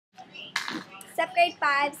up, grade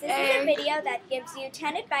 5s? This is a video that gives you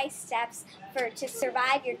 10 advice steps to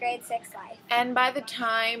survive your grade 6 life. And by the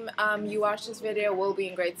time you watch this video, we'll be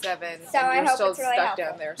in grade 7. So and I we're hope still it's really stuck helpful.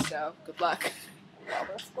 down there, so good luck. Well,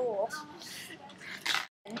 we're school.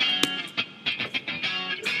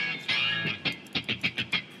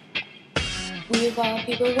 We of all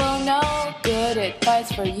people will know good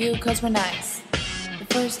advice for you cause we're nice. The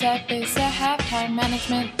first step is to have time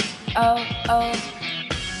management. Oh.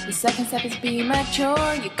 The second step is be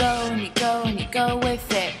mature. You go and you go and you go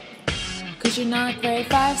with it. Cause you're not grade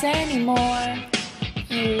 5s anymore.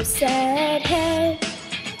 You said, hey,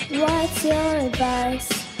 what's your advice?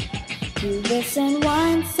 You listened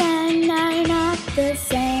once and now you're not the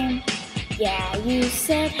same. Yeah, you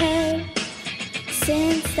said, hey,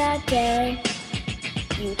 since that day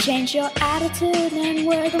you changed your attitude and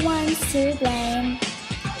we're the ones to blame.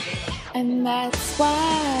 And that's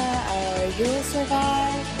why you'll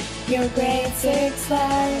survive your grade 6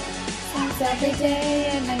 life. Since every day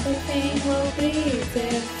and everything will be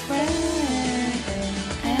different.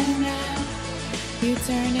 And now you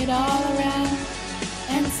turn it all around,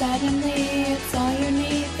 and suddenly it's all you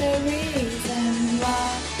need. The reason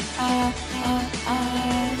why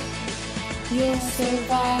you'll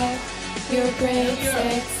survive your grade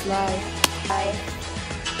 6 life.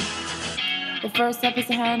 The first step is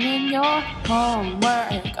to hand in your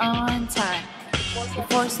homework on time. The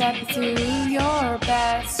fourth step is to do your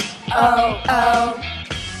best. Oh.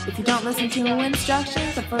 If you don't listen to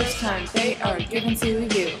instructions the first time they are given to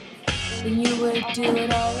you, then you would do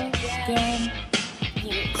it all again.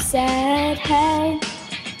 You said, hey,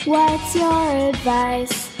 what's your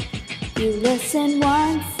advice? You listened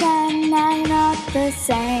once and now you're not the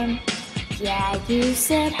same. Yeah, you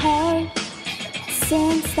said, hey,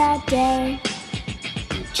 since that day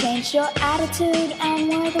you changed your attitude and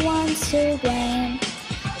we're the ones to blame.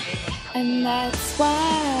 And that's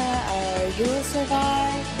why you'll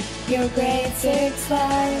survive your grade 6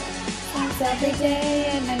 life. Since every day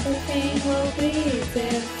and everything will be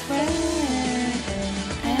different.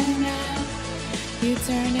 And now you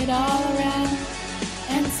turn it all around,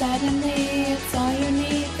 and suddenly it's all you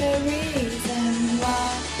need. The reason why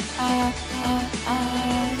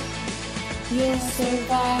you'll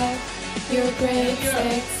survive your grade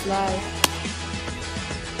 6 life.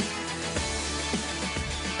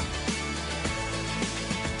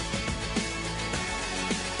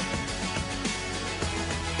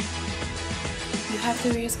 You have to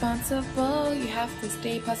be responsible, you have to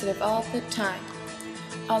stay positive all the time.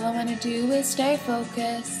 All I wanna do is stay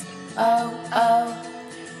focused. Oh.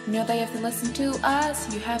 You know that you have to listen to us,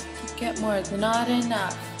 you have to get more than not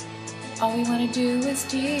enough. All we wanna do is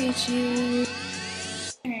teach you.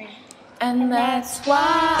 And that's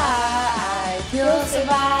why you'll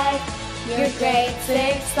survive your grade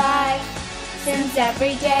 6 life. Since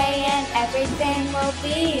every day and everything will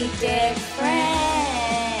be different.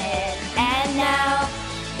 And now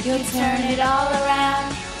You'll turn it all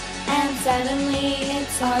around, and suddenly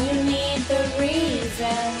it's all you need. The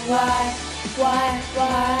reason why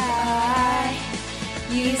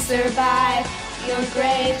you survive your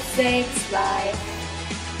grade 6 life.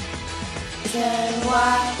 Then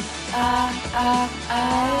why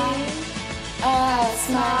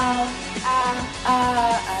smile.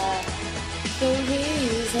 The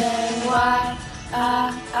reason why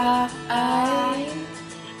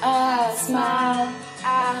smile.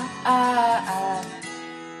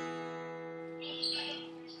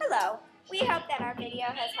 hello. We hope that our video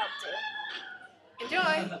has helped you.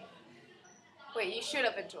 Enjoy. Wait, you should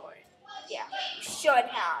have enjoyed. Yeah, you should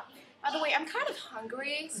have. By the way, I'm kind of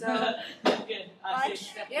hungry, so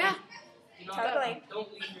Lunch? yeah. Totally.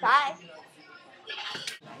 Bye.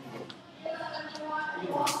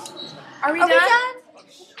 Are we Are we done? done?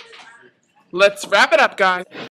 Let's wrap it up, guys.